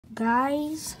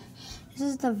guys, this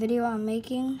is the video I'm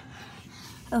making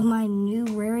of my new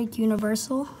Rehrig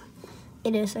Universal.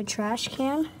 It is a trash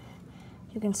can.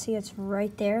 You can see it's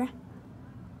right there.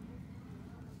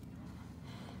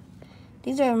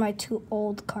 These are my two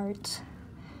old carts.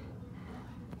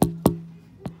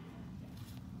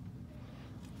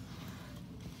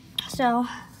 So,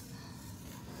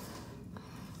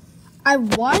 I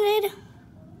wanted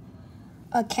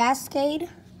a Cascade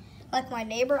like my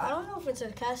neighbor. I don't know if it's a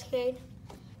Cascade,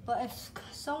 but if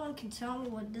someone can tell me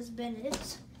what this bin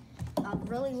is, I'd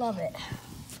really love it.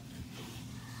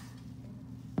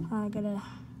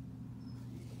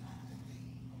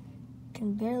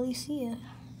 Can barely see it.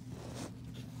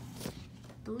 I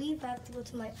believe I have to go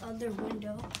to my other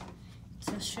window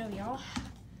to show y'all.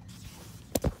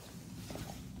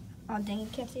 Oh dang, you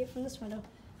can't see it from this window.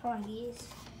 Hold on, geez.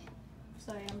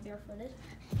 Sorry, I'm barefooted.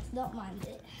 Don't mind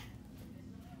it.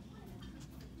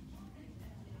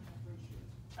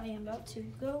 I am about to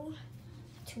go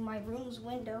to my room's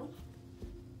window.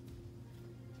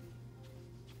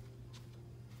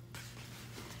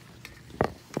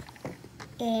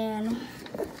 And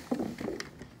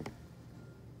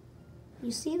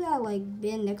you see that like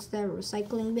bin next to that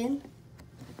recycling bin?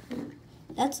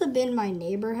 That's the bin my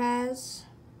neighbor has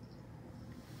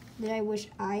that I wish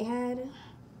I had.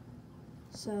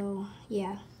 So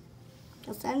yeah,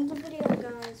 that's the end of the video,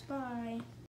 guys. Bye.